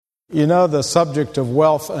You know, the subject of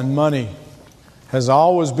wealth and money has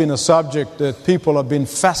always been a subject that people have been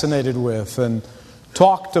fascinated with and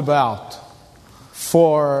talked about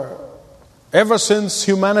ever since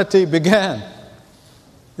humanity began.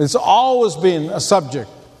 It's always been a subject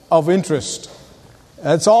of interest.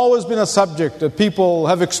 It's always been a subject that people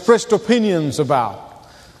have expressed opinions about.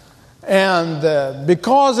 And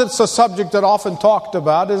because it's a subject that often talked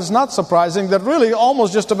about, it is not surprising that really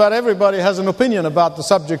almost just about everybody has an opinion about the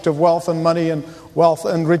subject of wealth and money and wealth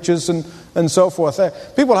and riches and so forth.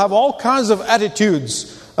 People have all kinds of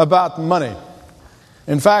attitudes about money.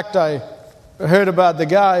 In fact, I heard about the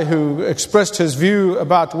guy who expressed his view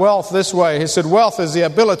about wealth this way. He said, wealth is the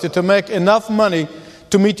ability to make enough money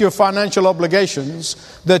to meet your financial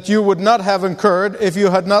obligations that you would not have incurred if you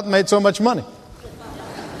had not made so much money.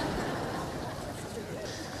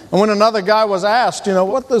 And when another guy was asked,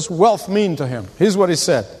 what does wealth mean to him? Here's what he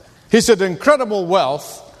said. He said, incredible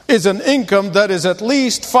wealth is an income that is at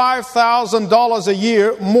least $5,000 a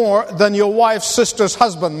year more than your wife's sister's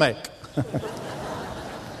husband make.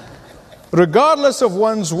 Regardless of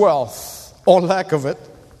one's wealth or lack of it,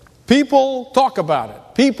 people talk about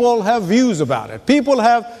it. People have views about it. People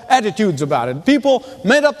have attitudes about it. People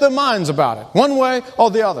made up their minds about it, one way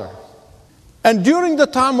or the other. And during the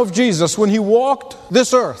time of Jesus, when he walked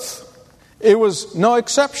this earth, it was no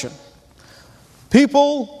exception.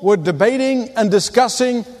 People were debating and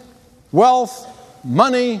discussing wealth,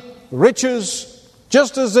 money, riches,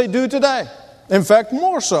 just as they do today. In fact,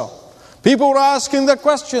 more so. People were asking the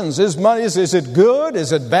questions. Is money, is it good?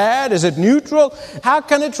 Is it bad? Is it neutral? How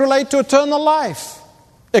can it relate to eternal life?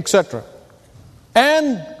 Etc.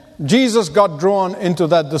 And Jesus got drawn into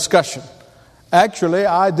that discussion. Actually,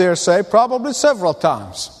 I dare say, probably several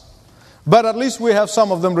times. But at least we have some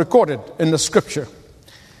of them recorded in the Scripture.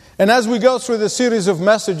 And as we go through the series of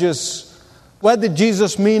messages, what did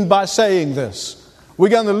Jesus mean by saying this? We're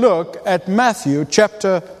going to look at Matthew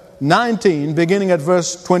chapter 19, beginning at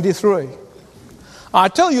verse 23. I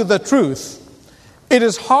tell you the truth, it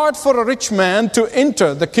is hard for a rich man to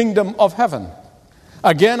enter the kingdom of heaven.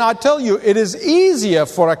 Again, I tell you, it is easier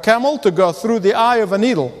for a camel to go through the eye of a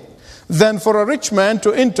needle than for a rich man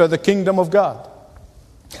to enter the kingdom of God.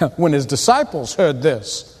 When his disciples heard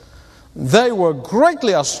this, they were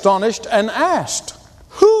greatly astonished and asked,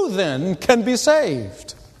 who then can be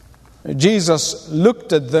saved? Jesus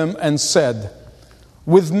looked at them and said,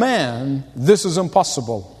 with man this is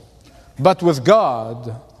impossible, but with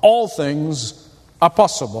God all things are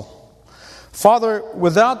possible. Father,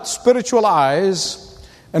 without spiritual eyes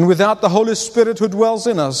and without the Holy Spirit who dwells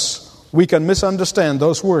in us, we can misunderstand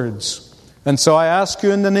those words. And so I ask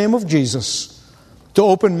you in the name of Jesus to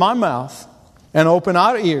open my mouth and open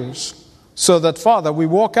our ears so that, Father, we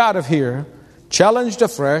walk out of here challenged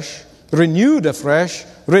afresh, renewed afresh,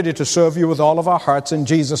 ready to serve you with all of our hearts in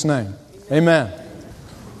Jesus' name. Amen.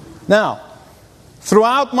 Now,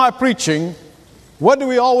 throughout my preaching, what do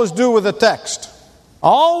we always do with the text? I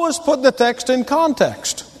always put the text in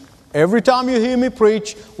context. Every time you hear me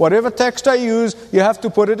preach, whatever text I use, you have to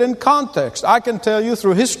put it in context. I can tell you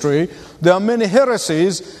through history, there are many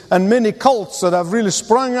heresies and many cults that have really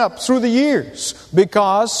sprung up through the years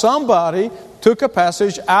because somebody took a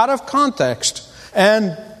passage out of context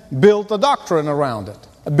and built a doctrine around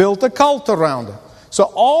it, built a cult around it. So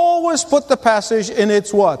always put the passage in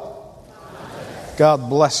its what? God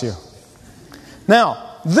bless you. Now,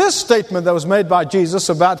 this statement that was made by Jesus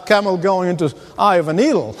about camel going into the eye of a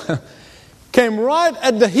needle came right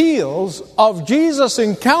at the heels of Jesus'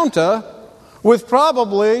 encounter with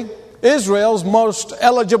probably Israel's most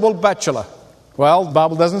eligible bachelor. Well, the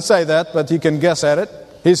Bible doesn't say that, but you can guess at it.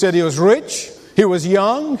 He said he was rich, he was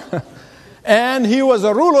young, and he was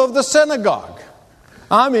a ruler of the synagogue.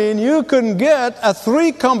 I mean, you can get a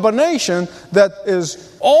three combination that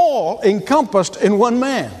is all encompassed in one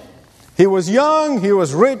man. He was young, he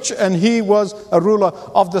was rich, and he was a ruler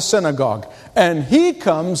of the synagogue. And he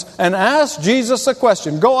comes and asks Jesus a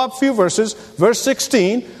question. Go up a few verses. Verse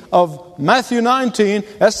 16 of Matthew 19.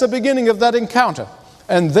 That's the beginning of that encounter.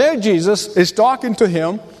 And there Jesus is talking to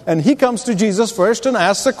him. And he comes to Jesus first and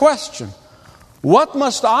asks a question. What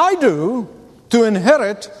must I do to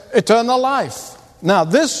inherit eternal life? Now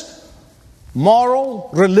this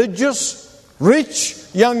moral, religious, rich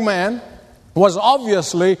young man was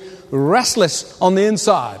obviously restless on the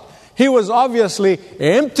inside. He was obviously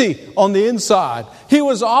empty on the inside. He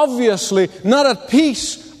was obviously not at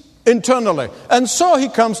peace internally. And so he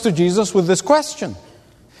comes to Jesus with this question.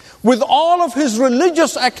 With all of his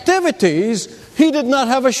religious activities, he did not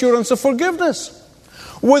have assurance of forgiveness.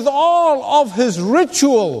 With all of his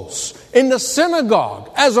rituals in the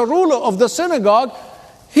synagogue, as a ruler of the synagogue,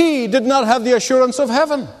 he did not have the assurance of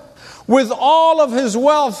heaven. With all of his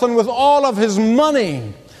wealth and with all of his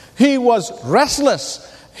money, he was restless,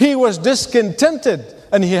 he was discontented,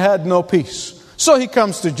 and he had no peace. So he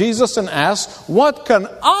comes to Jesus and asks, what can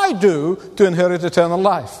I do to inherit eternal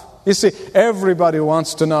life? You see, everybody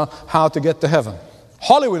wants to know how to get to heaven.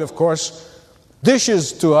 Hollywood, of course,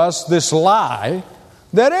 dishes to us this lie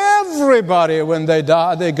that everybody, when they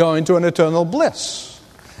die, they go into an eternal bliss.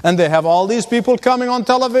 And they have all these people coming on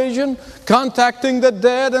television, contacting the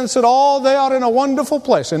dead, and said, oh, they are in a wonderful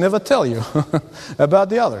place. They never tell you about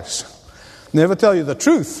the others. Never tell you the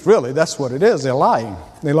truth, really. That's what it is. They're lying.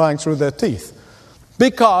 They're lying through their teeth.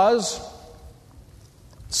 Because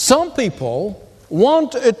some people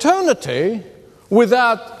want eternity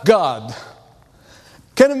without God.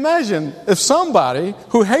 Can you imagine if somebody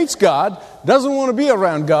who hates God, doesn't want to be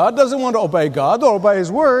around God, doesn't want to obey God or obey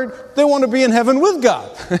His Word, they want to be in heaven with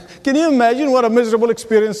God. Can you imagine what a miserable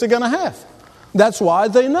experience they're going to have? That's why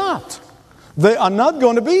they're not. They are not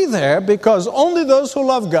going to be there because only those who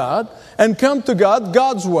love God and come to God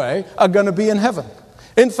God's way are going to be in heaven.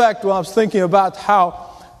 In fact, when I was thinking about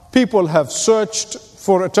how people have searched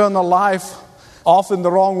for eternal life, often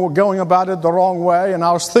going about it the wrong way. And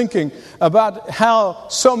I was thinking about how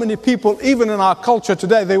so many people, even in our culture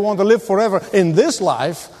today, they want to live forever in this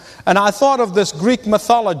life. And I thought of this Greek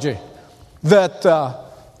mythology that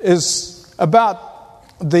is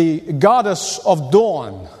about the goddess of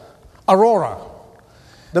dawn, Aurora.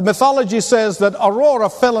 The mythology says that Aurora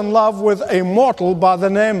fell in love with a mortal by the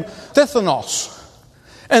name Tithonus.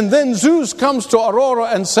 And then Zeus comes to Aurora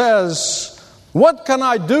and says, what can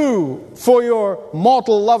I do for your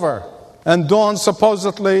mortal lover? And Dawn,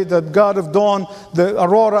 supposedly, the god of dawn, the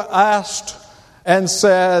Aurora asked and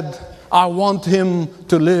said, I want him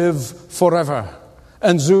to live forever.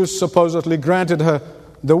 And Zeus supposedly granted her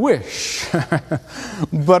the wish.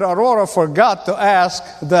 But Aurora forgot to ask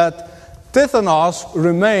that Tithonus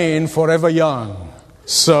remain forever young.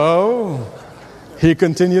 So he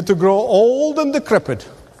continued to grow old and decrepit.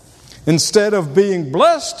 Instead of being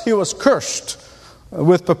blessed, he was cursed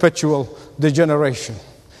with perpetual degeneration.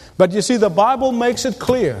 But you see, the Bible makes it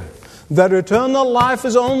clear that eternal life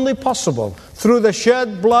is only possible through the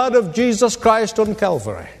shed blood of Jesus Christ on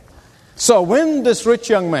Calvary. So when this rich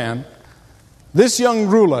young man, this young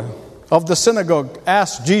ruler of the synagogue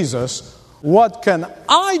asked Jesus, what can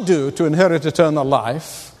I do to inherit eternal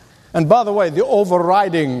life? And by the way, the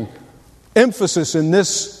overriding emphasis in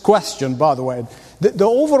this question, by the way, the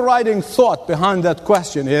overriding thought behind that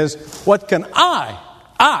question is, what can I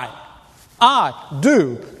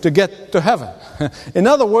do to get to heaven? In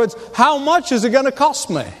other words, how much is it going to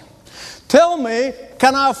cost me? Tell me,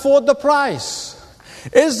 can I afford the price?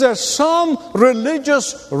 Is there some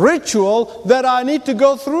religious ritual that I need to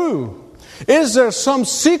go through? Is there some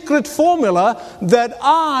secret formula that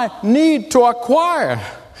I need to acquire?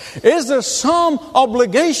 Is there some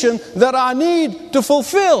obligation that I need to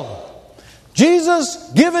fulfill?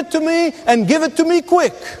 Jesus, give it to me and give it to me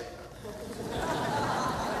quick.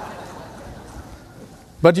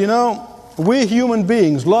 But you know, we human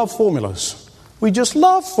beings love formulas. We just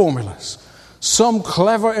love formulas. Some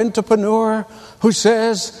clever entrepreneur who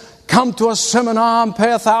says, come to a seminar and pay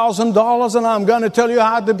 $1,000 and I'm going to tell you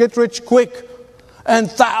how to get rich quick.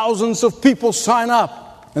 And thousands of people sign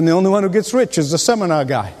up. And the only one who gets rich is the seminar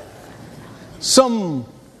guy. Some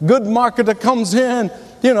good marketer comes in,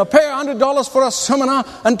 pay $100 for a seminar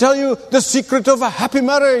and tell you the secret of a happy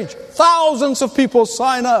marriage. Thousands of people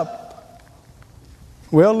sign up.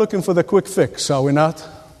 We're looking for the quick fix, are we not?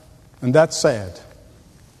 And that's sad.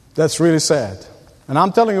 That's really sad. And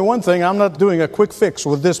I'm telling you one thing, I'm not doing a quick fix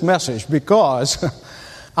with this message because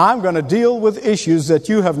I'm going to deal with issues that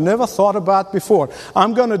you have never thought about before.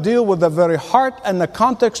 I'm going to deal with the very heart and the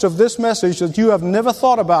context of this message that you have never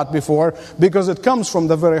thought about before because it comes from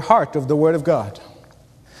the very heart of the Word of God.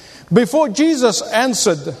 Before Jesus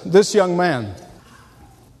answered this young man,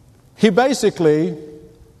 he basically,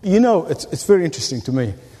 it's very interesting to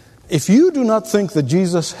me. If you do not think that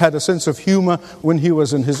Jesus had a sense of humor when he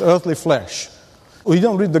was in his earthly flesh, well, you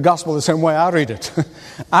don't read the gospel the same way I read it.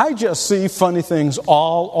 I just see funny things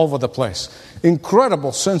all over the place.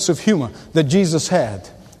 Incredible sense of humor that Jesus had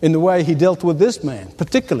in the way he dealt with this man,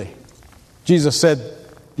 particularly. Jesus said,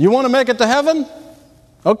 you want to make it to heaven?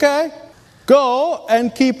 Okay. Go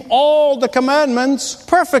and keep all the commandments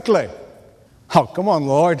perfectly. Oh, come on,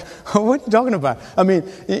 Lord. What are you talking about? I mean,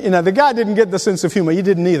 the guy didn't get the sense of humor. You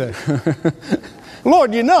didn't either.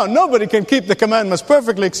 Lord, nobody can keep the commandments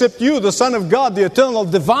perfectly except you, the Son of God, the eternal,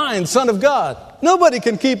 divine Son of God. Nobody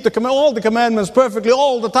can keep all the commandments perfectly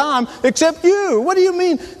all the time except you. What do you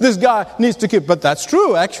mean this guy needs to keep? But that's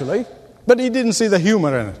true, actually. But he didn't see the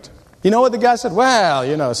humor in it. You know what the guy said?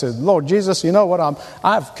 Well, said, Lord Jesus, you know what?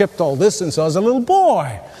 I've kept all this since I was a little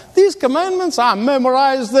boy. These commandments, I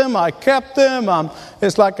memorized them, I kept them.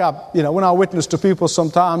 It's like, when I witness to people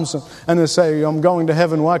sometimes and they say, I'm going to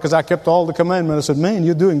heaven. Why? Because I kept all the commandments. I said, man,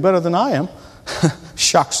 you're doing better than I am.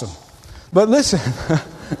 Shocks them. But listen,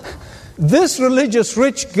 this religious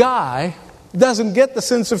rich guy doesn't get the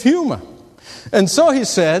sense of humor. And so he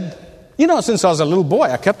said, since I was a little boy,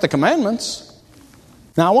 I kept the commandments.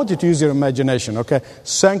 Now, I want you to use your imagination, okay?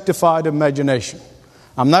 Sanctified imagination.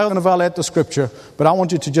 I'm not going to violate the scripture, but I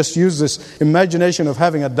want you to just use this imagination of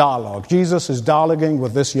having a dialogue. Jesus is dialoguing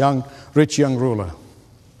with this rich young ruler.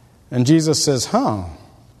 And Jesus says,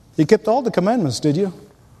 you kept all the commandments, did you?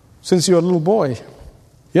 Since you were a little boy.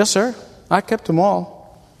 Yes, sir. I kept them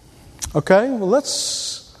all. Okay, well,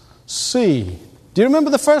 let's see. Do you remember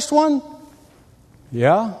the first one?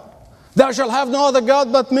 Yeah. Thou shalt have no other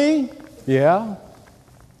God but me? Yeah.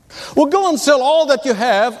 Well, go and sell all that you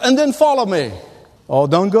have and then follow me. Oh,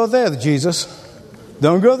 don't go there, Jesus.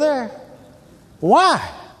 Don't go there. Why?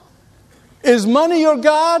 Is money your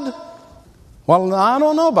God? Well, I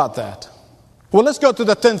don't know about that. Well, let's go to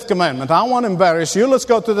the 10th commandment. I won't embarrass you. Let's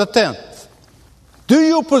go to the 10th. Do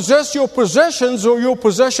you possess your possessions or your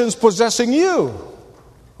possessions possessing you?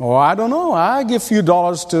 Oh, I don't know. I give a few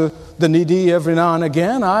dollars to the needy every now and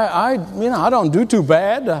again. I don't do too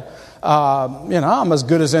bad. I'm as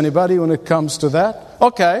good as anybody when it comes to that.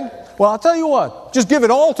 Okay, well, I'll tell you what. Just give it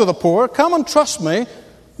all to the poor. Come and trust me.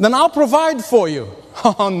 Then I'll provide for you.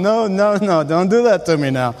 Oh, no. Don't do that to me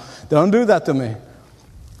now. Don't do that to me.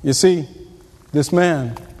 You see, this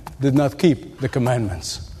man did not keep the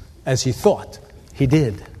commandments as he thought he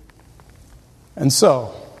did. And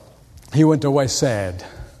so, he went away sad.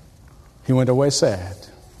 He went away sad.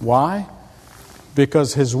 Why?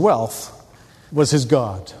 Because his wealth was his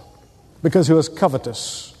God. Because he was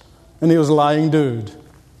covetous. And he was a lying dude.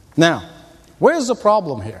 Now, where's the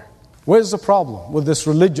problem here? Where's the problem with this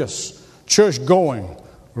religious, church-going,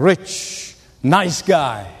 rich, nice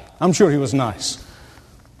guy? I'm sure he was nice.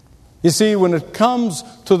 You see, when it comes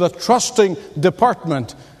to the trusting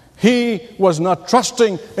department, he was not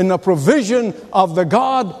trusting in the provision of the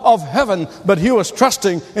God of heaven, but he was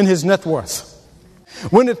trusting in his net worth.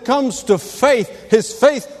 When it comes to faith, his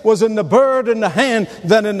faith was in the bird in the hand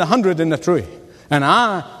than in the 100 in the tree. And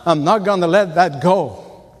I am not going to let that go.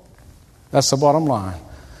 That's the bottom line.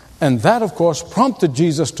 And that, of course, prompted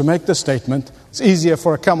Jesus to make the statement, it's easier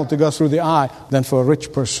for a camel to go through the eye than for a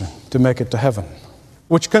rich person to make it to heaven.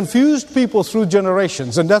 Which confused people through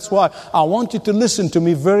generations. And that's why I want you to listen to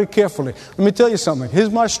me very carefully. Let me tell you something.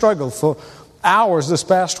 Here's my struggle for hours this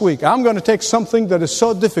past week. I'm going to take something that is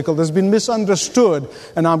so difficult, has been misunderstood,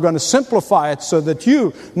 and I'm going to simplify it so that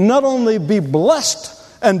you not only be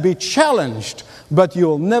blessed and be challenged, but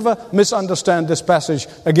you'll never misunderstand this passage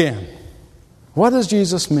again. What does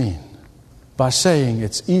Jesus mean by saying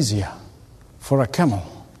it's easier for a camel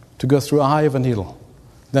to go through the eye of a needle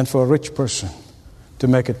than for a rich person to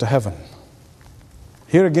make it to heaven?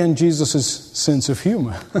 Here again, Jesus' sense of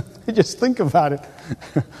humor. Just think about it.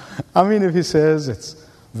 I mean, if he says it's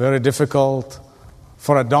very difficult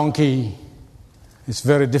for a donkey, it's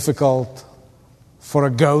very difficult for a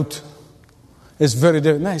goat, it's very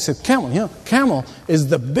difficult. No, he said camel. Camel is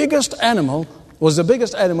the biggest animal, was the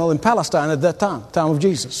biggest animal in Palestine at that time of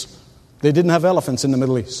Jesus. They didn't have elephants in the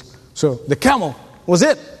Middle East. So the camel was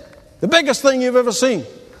it. The biggest thing you've ever seen.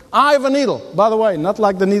 Eye of a needle. By the way, not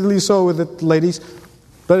like the needle you saw with it, ladies,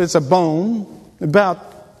 but it's a bone, about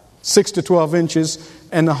 6 to 12 inches,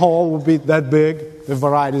 and the hole will be that big, the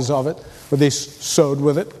varieties of it, where they sewed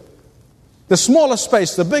with it. The smallest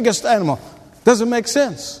space, the biggest animal. Doesn't make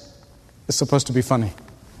sense. It's supposed to be funny.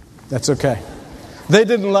 That's okay. They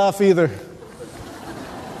didn't laugh either.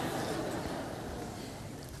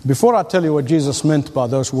 Before I tell you what Jesus meant by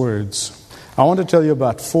those words, I want to tell you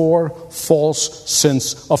about 4 false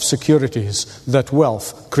sense of securities that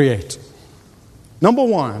wealth create. Number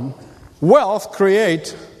 1, wealth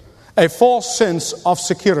create a false sense of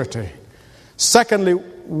security. Secondly,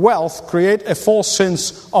 wealth create a false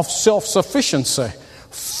sense of self-sufficiency.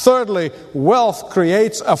 Thirdly, wealth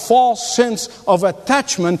creates a false sense of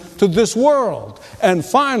attachment to this world. And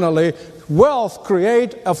finally, wealth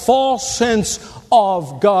create a false sense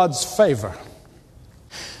of God's favor.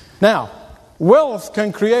 Now, wealth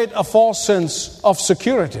can create a false sense of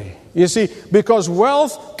security. You see, because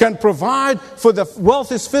wealth can provide for the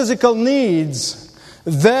wealthy's physical needs,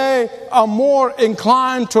 they are more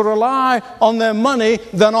inclined to rely on their money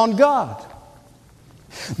than on God.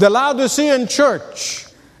 The Laodicean church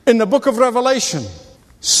in the book of Revelation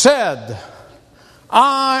said,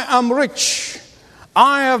 I am rich,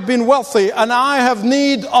 I have been wealthy, and I have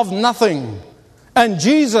need of nothing. And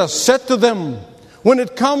Jesus said to them, when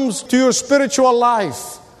it comes to your spiritual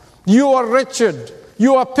life, you are wretched,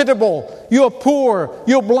 you are pitiable, you are poor,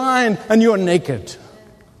 you're blind, and you are naked.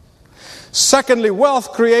 Secondly,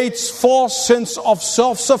 wealth creates false sense of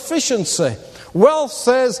self-sufficiency. Wealth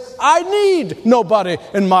says, I need nobody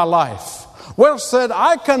in my life. Wealth said,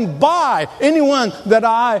 I can buy anyone that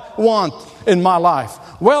I want in my life.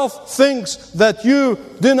 Wealth thinks that you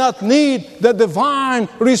do not need the divine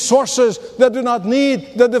resources, that do not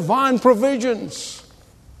need the divine provisions.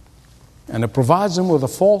 And it provides them with a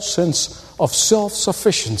false sense of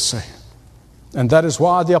self-sufficiency. And that is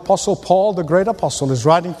why the Apostle Paul, the great apostle, is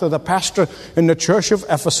writing to the pastor in the church of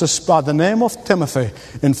Ephesus by the name of Timothy.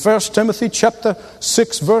 In 1 Timothy chapter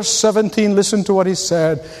 6, verse 17, listen to what he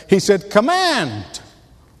said. He said, command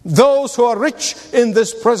those who are rich in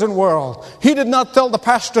this present world. He did not tell the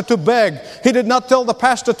pastor to beg. He did not tell the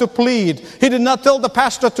pastor to plead. He did not tell the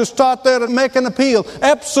pastor to start there and make an appeal.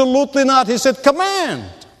 Absolutely not. He said, command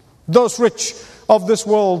those rich of this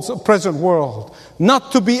world's present world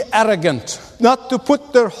not to be arrogant, not to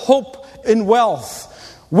put their hope in wealth,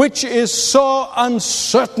 which is so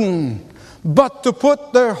uncertain, but to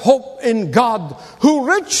put their hope in God, who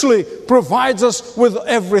richly provides us with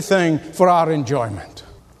everything for our enjoyment.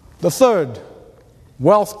 The third,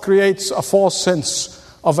 wealth creates a false sense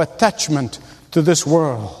of attachment to this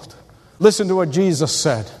world. Listen to what Jesus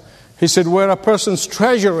said. He said, where a person's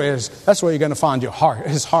treasure is, that's where you're going to find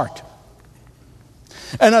his heart.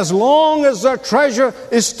 And as long as their treasure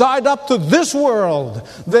is tied up to this world,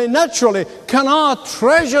 they naturally cannot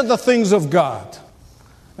treasure the things of God.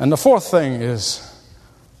 And the fourth thing is,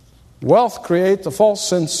 wealth creates a false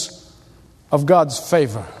sense of God's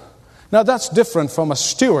favor. Now that's different from a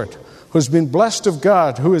steward who's been blessed of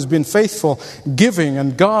God, who has been faithful, giving,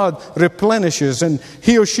 and God replenishes, and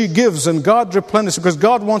he or she gives, and God replenishes, because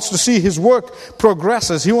God wants to see His work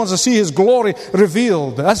progresses. He wants to see His glory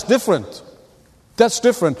revealed. That's different. That's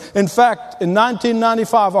different. In fact, in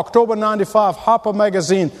 1995, October 95, Harper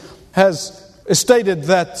Magazine has stated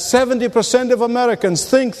that 70% of Americans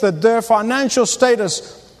think that their financial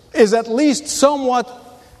status is at least somewhat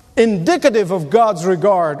indicative of God's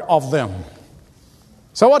regard of them.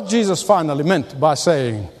 So what Jesus finally meant by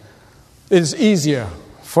saying it is easier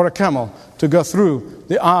for a camel to go through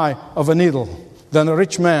the eye of a needle than a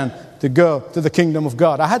rich man to go to the kingdom of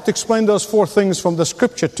God. I had to explain those four things from the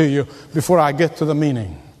scripture to you before I get to the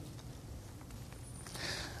meaning.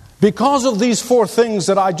 Because of these four things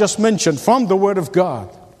that I just mentioned from the Word of God,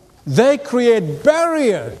 they create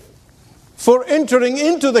barriers for entering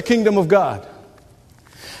into the kingdom of God.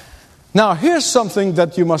 Now, here's something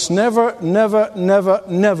that you must never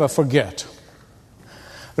forget.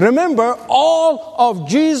 Remember, all of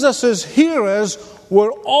Jesus' hearers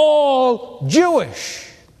were all Jewish.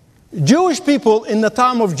 Jewish people in the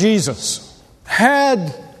time of Jesus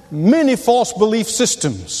had many false belief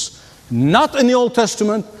systems, not in the Old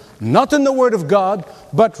Testament, not in the Word of God,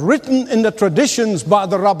 but written in the traditions by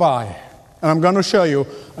the rabbi. And I'm going to show you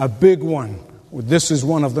a big one. This is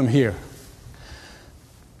one of them here.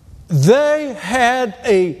 They had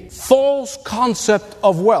a false concept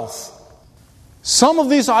of wealth. Some of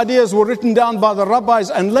these ideas were written down by the rabbis,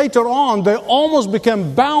 and later on they almost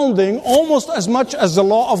became bounding, almost as much as the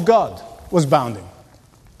law of God was bounding.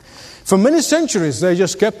 For many centuries they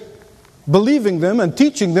just kept believing them and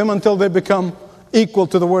teaching them until they become equal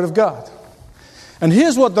to the Word of God. And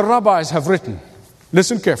here's what the rabbis have written.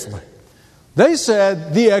 Listen carefully. They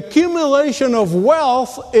said the accumulation of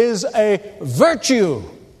wealth is a virtue,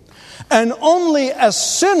 and only a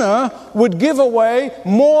sinner would give away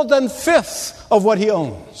more than 1/5 of what he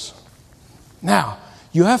owns. Now,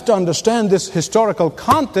 you have to understand this historical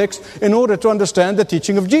context in order to understand the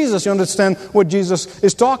teaching of Jesus. You understand what Jesus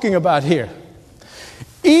is talking about here.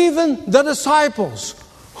 Even the disciples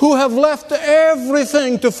who have left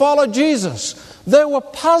everything to follow Jesus, they were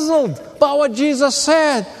puzzled by what Jesus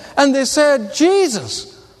said. And they said,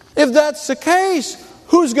 Jesus, if that's the case,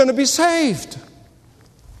 who's going to be saved?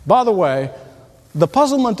 By the way, the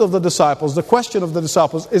puzzlement of the disciples, the question of the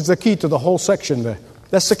disciples, is the key to the whole section there.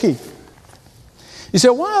 That's the key. You say,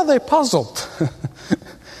 why are they puzzled?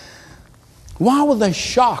 Why were they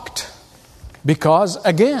shocked? Because,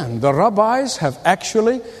 again, the rabbis have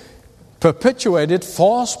actually perpetuated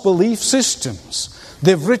false belief systems.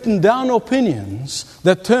 They've written down opinions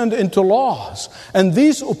that turned into laws. And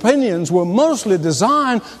these opinions were mostly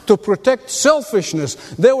designed to protect selfishness.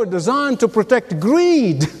 They were designed to protect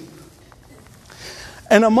greed.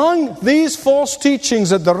 And among these false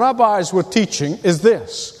teachings that the rabbis were teaching is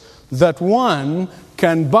this, that one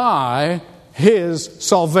can buy his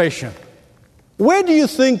salvation. Where do you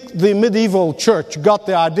think the medieval church got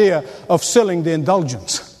the idea of selling the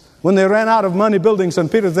indulgence? When they ran out of money building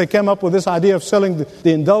St. Peter's, they came up with this idea of selling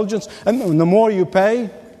the indulgence. And the more you pay,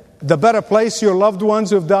 the better place your loved ones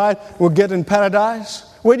who have died will get in paradise.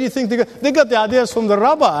 Where do you think they got? They got the ideas from the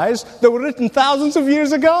rabbis that were written thousands of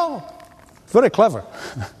years ago. Very clever.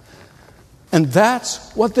 And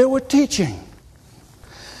that's what they were teaching.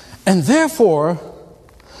 And therefore,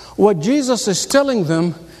 what Jesus is telling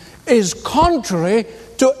them is contrary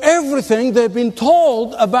to everything they've been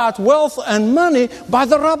told about wealth and money by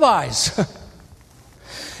the rabbis.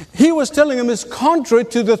 He was telling them it's contrary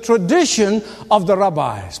to the tradition of the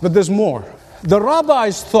rabbis. But there's more. The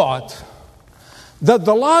rabbis thought that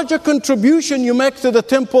the larger contribution you make to the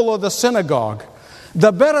temple or the synagogue,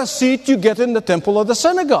 the better seat you get in the temple or the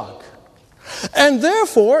synagogue. And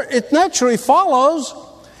therefore, it naturally follows,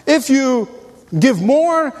 if you give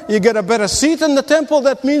more, you get a better seat in the temple,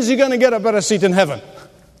 that means you're going to get a better seat in heaven.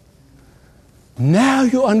 Now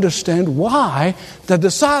you understand why the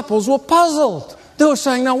disciples were puzzled. They were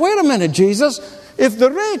saying, now wait a minute, Jesus, if the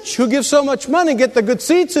rich who give so much money get the good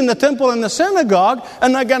seats in the temple and the synagogue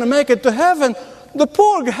and are going to make it to heaven, the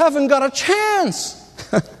poor haven't got a chance.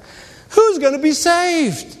 Who's going to be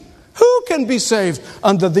saved? Who can be saved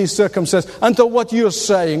under these circumstances? Until what you're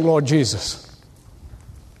saying, Lord Jesus.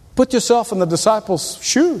 Put yourself in the disciples'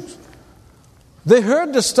 shoes. They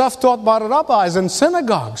heard the stuff taught by the rabbis in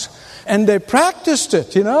synagogues. And they practiced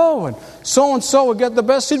it, and so would get the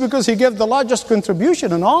best seat because he gave the largest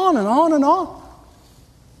contribution, and on and on and on.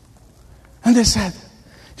 And they said,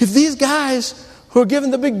 if these guys who are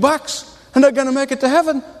given the big bucks and are going to make it to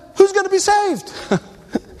heaven, who's going to be saved?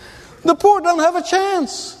 The poor don't have a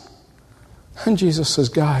chance. And Jesus says,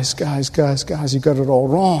 guys, you got it all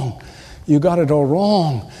wrong. You got it all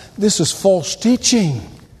wrong. This is false teaching.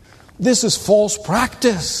 This is false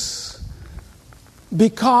practice.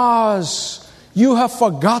 Because you have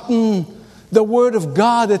forgotten the Word of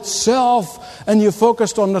God itself and you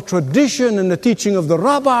focused on the tradition and the teaching of the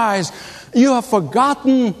rabbis. You have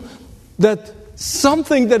forgotten that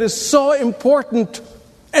something that is so important,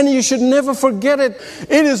 and you should never forget it.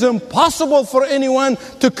 It is impossible for anyone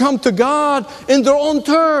to come to God in their own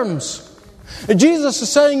terms. Jesus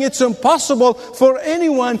is saying it's impossible for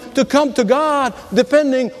anyone to come to God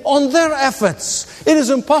depending on their efforts. It is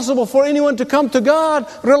impossible for anyone to come to God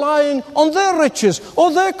relying on their riches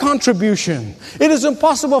or their contribution. It is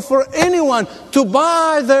impossible for anyone to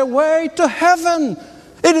buy their way to heaven.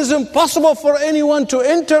 It is impossible for anyone to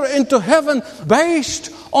enter into heaven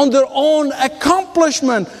based on their own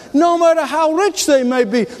accomplishment, no matter how rich they may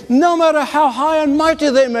be, no matter how high and mighty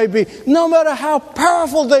they may be, no matter how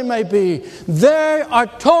powerful they may be. They are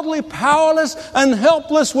totally powerless and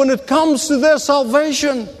helpless when it comes to their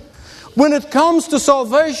salvation. When it comes to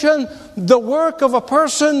salvation, the work of a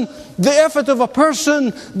person, the effort of a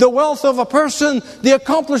person, the wealth of a person, the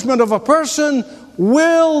accomplishment of a person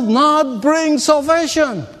will not bring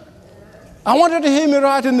salvation. I want you to hear me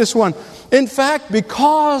right in this one. In fact,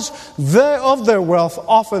 because of their wealth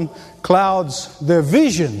often clouds their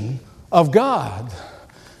vision of God,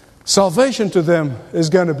 salvation to them is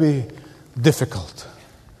going to be difficult.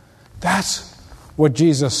 That's what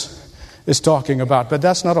Jesus is talking about. But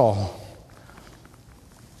that's not all.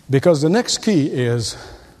 Because the next key is,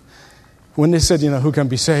 when they said, who can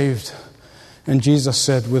be saved? And Jesus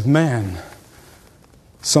said, with man,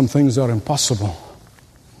 some things are impossible.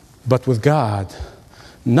 But with God,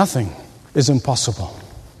 nothing is impossible.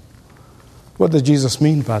 What does Jesus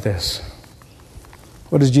mean by this?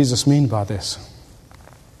 What does Jesus mean by this?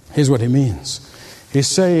 Here's what he means. He's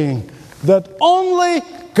saying that only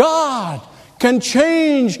God can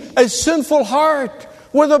change a sinful heart,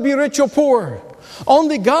 whether it be rich or poor.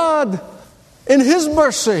 Only God, in His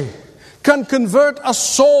mercy, can convert a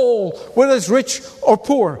soul, whether it's rich or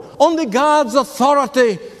poor. Only God's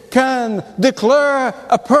authority can declare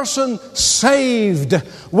a person saved,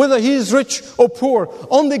 whether he is rich or poor.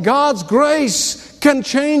 Only God's grace can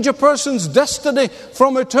change a person's destiny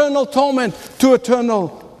from eternal torment to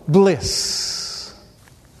eternal bliss.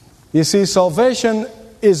 You see, salvation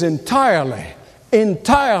is entirely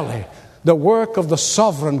the work of the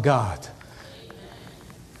sovereign God.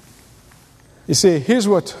 You see, here's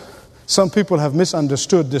what some people have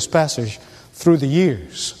misunderstood this passage through the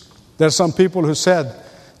years. There are some people who said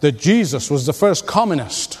that Jesus was the first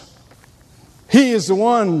communist. He is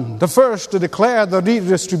the first to declare the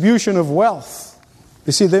redistribution of wealth.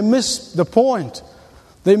 You see, they missed the point.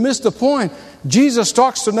 They missed the point. Jesus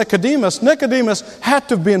talks to Nicodemus. Nicodemus had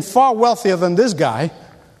to have been far wealthier than this guy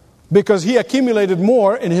because he accumulated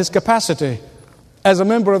more in his capacity as a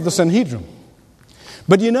member of the Sanhedrin.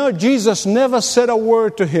 But Jesus never said a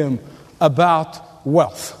word to him about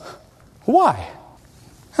wealth. Why?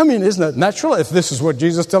 I mean, isn't it natural? If this is what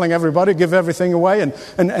Jesus is telling everybody, give everything away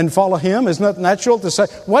and follow him, isn't it natural to say,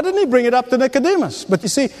 why didn't he bring it up to Nicodemus? But you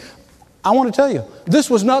see, I want to tell you, this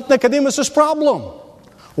was not Nicodemus' problem.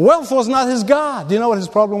 Wealth was not his God. Do you know what his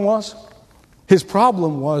problem was? His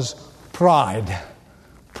problem was pride.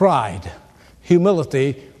 Pride.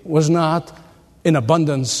 Humility was not in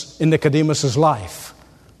abundance in Nicodemus' life.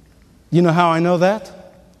 You know how I know that?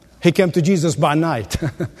 He came to Jesus by night.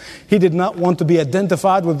 He did not want to be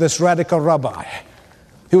identified with this radical rabbi.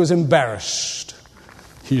 He was embarrassed.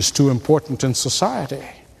 He is too important in society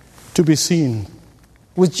to be seen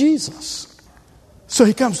with Jesus. So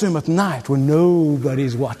he comes to him at night when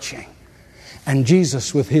nobody's watching. And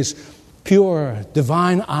Jesus, with his pure,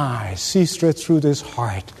 divine eyes, sees straight through his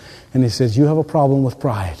heart. And he says, you have a problem with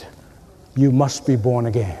pride. You must be born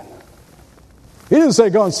again. He didn't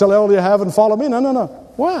say, go and sell all you have and follow me. No.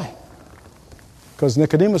 Why? Because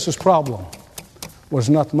Nicodemus' problem was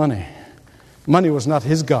not money. Money was not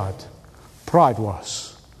his God. Pride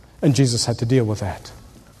was. And Jesus had to deal with that.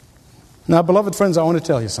 Now, beloved friends, I want to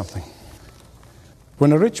tell you something.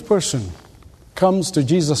 When a rich person comes to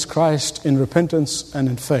Jesus Christ in repentance and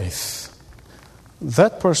in faith,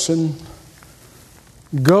 that person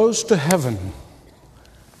goes to heaven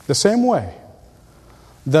the same way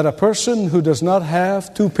that a person who does not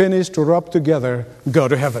have 2 pennies to rub together go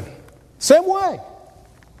to heaven. Same way.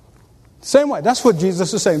 Same way. That's what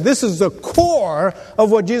Jesus is saying. This is the core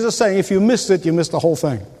of what Jesus is saying. If you missed it, you missed the whole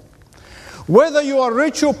thing. Whether you are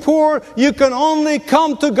rich or poor, you can only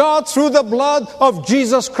come to God through the blood of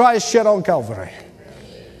Jesus Christ shed on Calvary.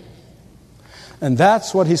 And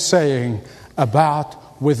that's what he's saying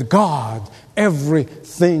about with God,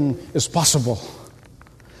 everything is possible.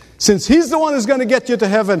 Since he's the one who's going to get you to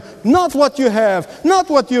heaven, not what you have,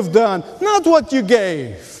 not what you've done, not what you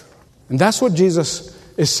gave. And that's what Jesus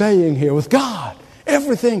is saying here. With God,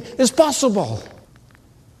 everything is possible.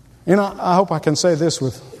 I hope I can say this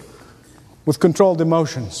with controlled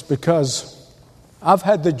emotions, because I've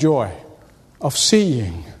had the joy of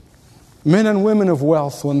seeing men and women of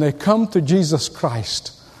wealth, when they come to Jesus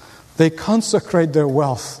Christ, they consecrate their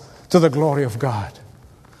wealth to the glory of God.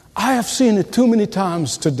 I have seen it too many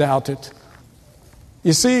times to doubt it.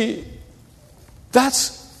 You see,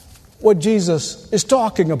 that's what Jesus is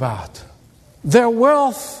talking about. Their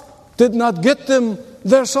wealth did not get them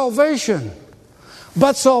their salvation,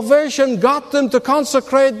 but salvation got them to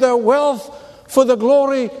consecrate their wealth for the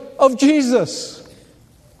glory of Jesus.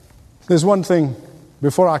 There's one thing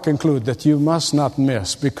before I conclude that you must not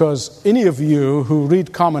miss, because any of you who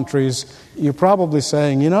read commentaries, you're probably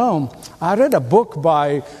saying, I read a book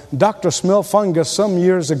by Dr. Smilfungus some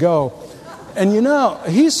years ago, and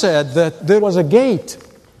he said that there was a gate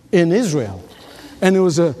in Israel, and it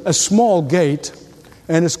was a small gate,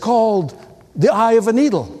 and it's called the Eye of a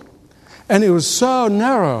Needle. And it was so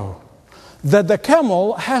narrow that the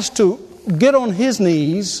camel has to get on his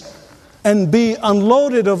knees and be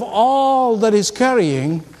unloaded of all that he's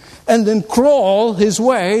carrying, and then crawl his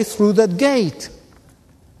way through that gate.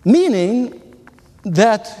 Meaning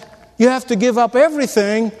that you have to give up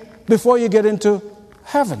everything before you get into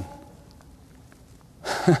heaven.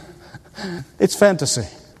 It's fantasy.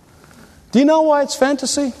 Do you know why it's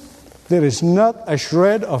fantasy? There is not a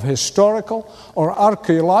shred of historical or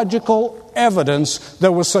archaeological evidence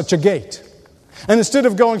there was such a gate. And instead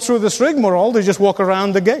of going through this rigmarole, they just walk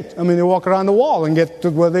around the gate. They walk around the wall and get to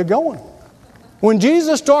where they're going. When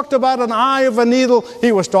Jesus talked about an eye of a needle,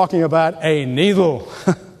 he was talking about a needle.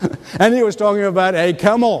 And he was talking about a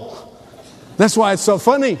camel. That's why it's so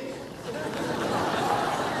funny.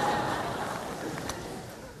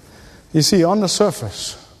 You see, on the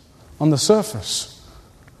surface, and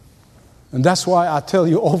that's why I tell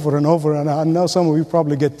you over and over, and I know some of you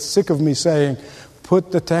probably get sick of me saying,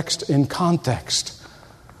 put the text in context.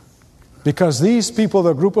 Because these people,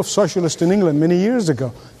 the group of socialists in England many years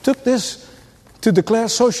ago, took this to declare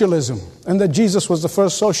socialism, and that Jesus was the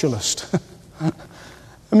first socialist.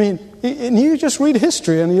 And you just read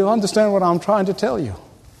history and you'll understand what I'm trying to tell you.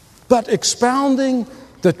 But expounding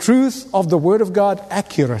the truth of the Word of God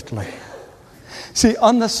accurately. See,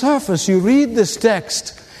 on the surface, you read this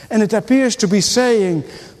text, and it appears to be saying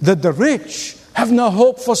that the rich have no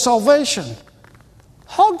hope for salvation.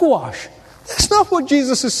 Hogwash. That's not what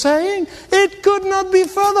Jesus is saying. It could not be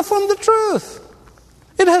further from the truth.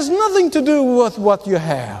 It has nothing to do with what you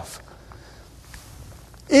have.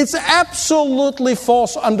 It's absolutely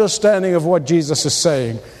false understanding of what Jesus is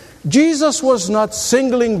saying. Jesus was not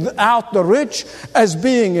singling out the rich as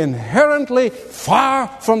being inherently far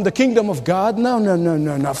from the kingdom of God.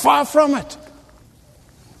 No. Far from it.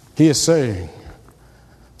 He is saying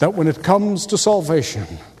that when it comes to salvation,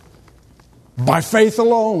 by faith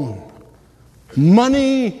alone,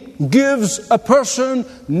 money gives a person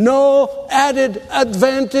no added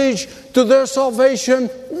advantage to their salvation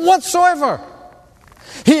whatsoever.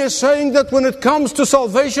 He is saying that when it comes to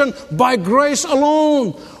salvation by grace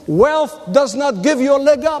alone, wealth does not give you a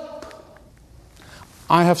leg up.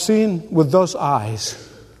 I have seen with those eyes,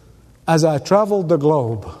 as I traveled the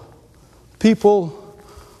globe, people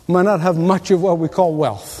may not have much of what we call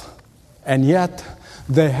wealth, and yet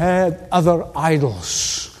they had other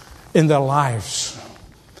idols in their lives.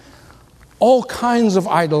 All kinds of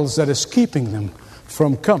idols that is keeping them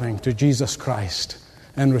from coming to Jesus Christ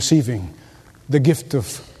and receiving the gift of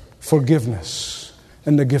forgiveness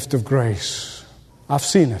and the gift of grace. I've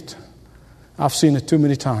seen it. I've seen it too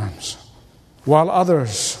many times. While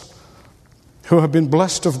others who have been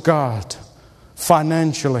blessed of God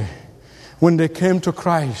financially, when they came to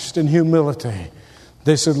Christ in humility,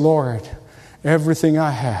 they said, Lord, everything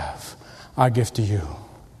I have, I give to you.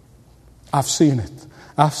 I've seen it.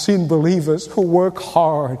 I've seen believers who work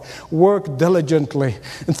hard, work diligently,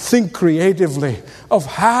 and think creatively of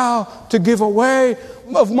how to give away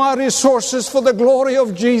of my resources for the glory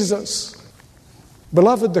of Jesus.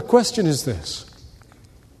 Beloved, the question is this.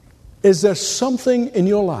 Is there something in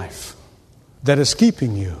your life that is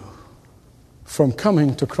keeping you from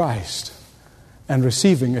coming to Christ and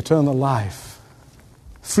receiving eternal life?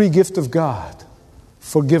 Free gift of God,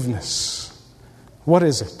 forgiveness. What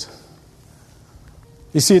is it?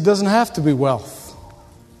 You see, it doesn't have to be wealth.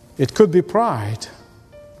 It could be pride.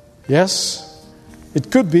 Yes,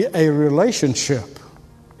 it could be a relationship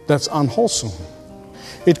that's unwholesome.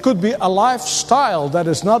 It could be a lifestyle that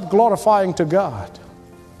is not glorifying to God.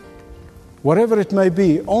 Whatever it may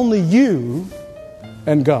be, only you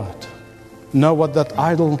and God know what that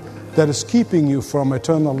idol that is keeping you from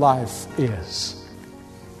eternal life is.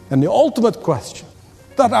 And the ultimate question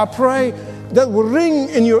that I pray that will ring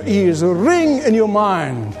in your ears, will ring in your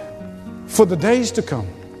mind for the days to come.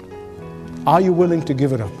 Are you willing to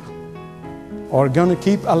give it up? Or going to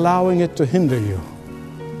keep allowing it to hinder you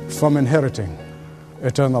from inheriting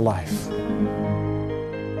eternal life?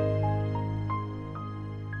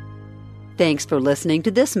 Thanks for listening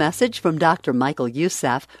to this message from Dr. Michael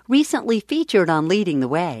Youssef, recently featured on Leading the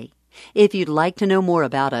Way. If you'd like to know more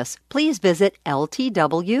about us, please visit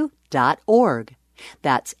ltw.org.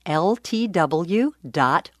 That's ltw.org.